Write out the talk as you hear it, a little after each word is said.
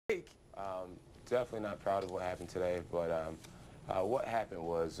Definitely not proud of what happened today, but what happened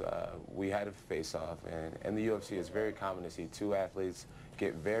was we had a face-off, and in the UFC it's very common to see two athletes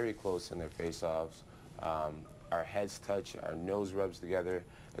get very close in their face-offs. Our heads touch, our nose rubs together.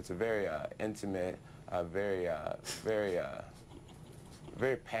 It's a very intimate, very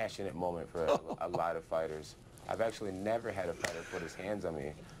passionate moment for a lot of fighters. I've actually never had a fighter put his hands on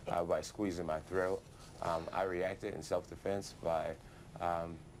me by squeezing my throat. I reacted in self-defense by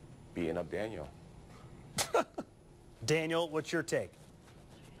beating up Daniel. Daniel, what's your take?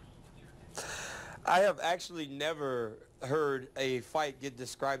 I have actually never heard a fight get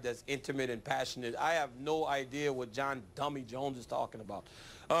described as intimate and passionate. I have no idea what John Dummy Jones is talking about.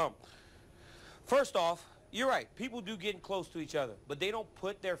 First off, you're right. People do get close to each other, but they don't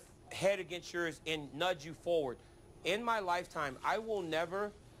put their head against yours and nudge you forward. In my lifetime, I will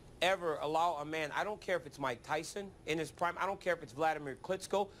never, ever allow a man, I don't care if it's Mike Tyson in his prime, I don't care if it's Vladimir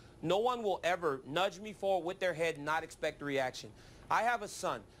Klitschko, no one will ever nudge me forward with their head and not expect a reaction. I have a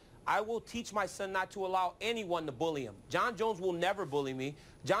son. I will teach my son not to allow anyone to bully him. John Jones will never bully me.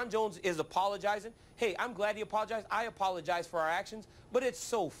 John Jones is apologizing. Hey, I'm glad he apologized. I apologize for our actions, but it's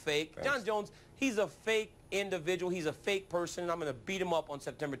so fake. Thanks. John Jones, he's a fake individual. He's a fake person, and I'm going to beat him up on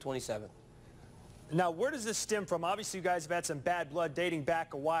September 27th. Now, where does this stem from? Obviously, you guys have had some bad blood dating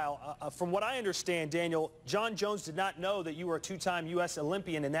back a while. From what I understand, Daniel, John Jones did not know that you were a two-time U.S.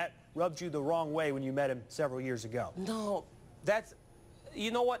 Olympian, and that rubbed you the wrong way when you met him several years ago. No, that's... You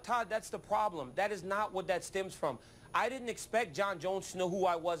know what, Todd? That's the problem. That is not what that stems from. I didn't expect John Jones to know who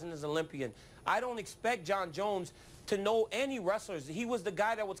I was as an Olympian. I don't expect John Jones to know any wrestlers. He was the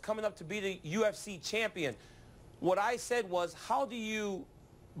guy that was coming up to be the UFC champion. What I said was, how do you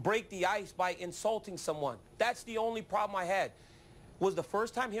break the ice by insulting someone? That's the only problem I had. Was the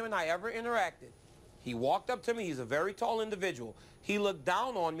first time him and I ever interacted. He walked up to me. He's a very tall individual. He looked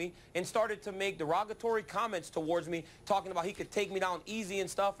down on me and started to make derogatory comments towards me, talking about he could take me down easy and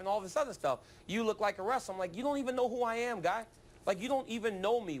stuff and all this other stuff. You look like a wrestler. I'm like, you don't even know who I am, guy. Like, you don't even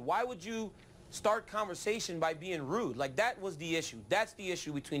know me. Why would you start conversation by being rude? Like, that was the issue. That's the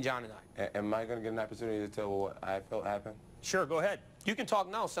issue between John and I. Am I going to get an opportunity to tell what I felt happened? Sure, go ahead. You can talk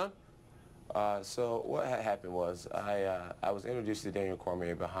now, son. So what had happened was I was introduced to Daniel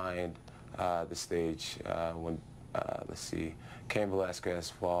Cormier behind the stage when, let's see, Cain Velasquez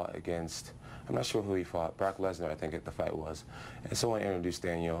fought against, I'm not sure who he fought, Brock Lesnar, I think the fight was. And someone introduced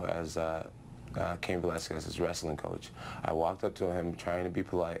Daniel as Cain Velasquez's wrestling coach. I walked up to him trying to be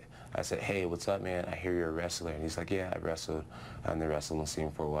polite. I said, hey, what's up, man? I hear you're a wrestler. And he's like, yeah, I wrestled on the wrestling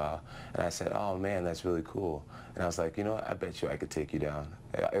scene for a while. And I said, oh, man, that's really cool. And I was like, you know what? I bet you I could take you down.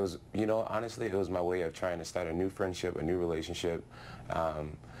 It was, you know, honestly, it was my way of trying to start a new friendship, a new relationship.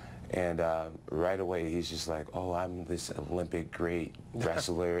 And right away, he's just like, oh, I'm this Olympic great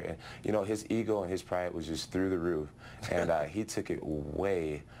wrestler. And, you know, his ego and his pride was just through the roof. And he took it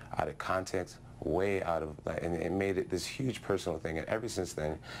way out of context, way out of, and it made it this huge personal thing. And ever since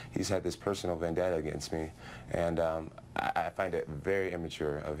then, he's had this personal vendetta against me. And I find it very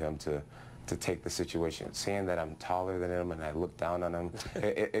immature of him to take the situation, saying that I'm taller than him and I look down on him.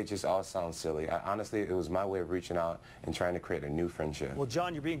 It just all sounds silly. Honestly, it was my way of reaching out and trying to create a new friendship. Well,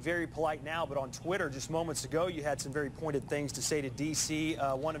 John, you're being very polite now, but on Twitter just moments ago, you had some very pointed things to say to DC.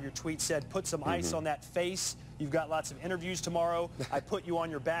 One of your tweets said, put some ice on that face. You've got lots of interviews tomorrow. I put you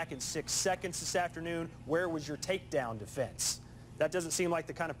on your back in 6 seconds this afternoon. Where was your takedown defense? That doesn't seem like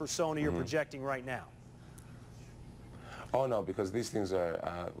the kind of persona you're projecting right now. Oh, no, because these things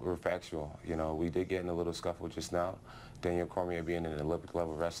were factual. You know, we did get in a little scuffle just now. Daniel Cormier being an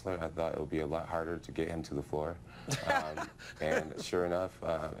Olympic-level wrestler, I thought it would be a lot harder to get him to the floor. And sure enough,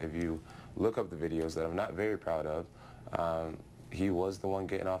 if you look up the videos that I'm not very proud of, he was the one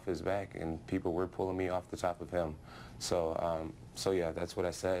getting off his back, and people were pulling me off the top of him. So, yeah, that's what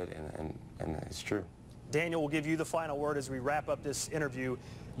I said, and it's true. Daniel, we'll give you the final word as we wrap up this interview.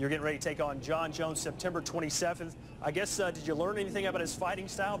 You're getting ready to take on John Jones September 27th. I guess, did you learn anything about his fighting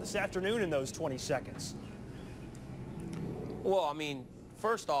style this afternoon in those 20 seconds? Well, I mean,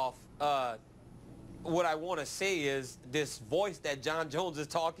 first off, what I want to say is this voice that John Jones is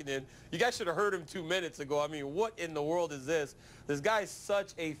talking in, you guys should have heard him 2 minutes ago. I mean, what in the world is this? This guy is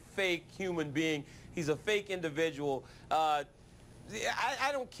such a fake human being. He's a fake individual. I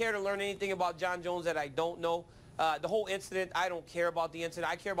don't care to learn anything about John Jones that I don't know. The whole incident, I don't care about the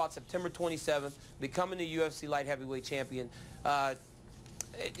incident. I care about September 27th, becoming the UFC light heavyweight champion.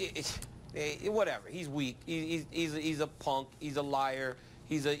 Whatever. He's weak. He's a punk. He's a liar.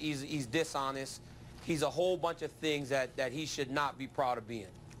 He's dishonest. He's a whole bunch of things that he should not be proud of being.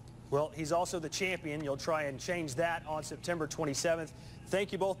 Well, he's also the champion. You'll try and change that on September 27th.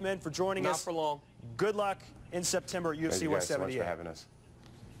 Thank you both men for joining us. Not for long. Good luck in September at UFC 178. Thank you guys so much for having us.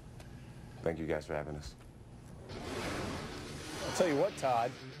 Thank you guys for having us. I'll tell you what,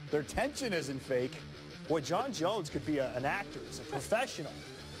 Todd, their tension isn't fake. Boy, John Jones could be an actor. He's a professional.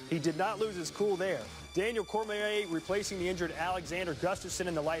 He did not lose his cool there. Daniel Cormier replacing the injured Alexander Gustafsson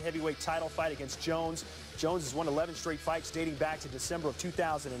in the light heavyweight title fight against Jones. Jones has won 11 straight fights dating back to December of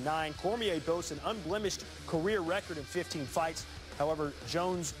 2009. Cormier boasts an unblemished career record in 15 fights. However,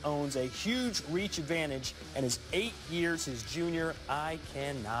 Jones owns a huge reach advantage and is 8 years his junior. I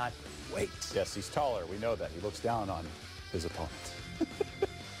cannot wait. Yes, he's taller. We know that. He looks down on his opponent.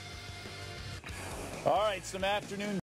 All right, some afternoon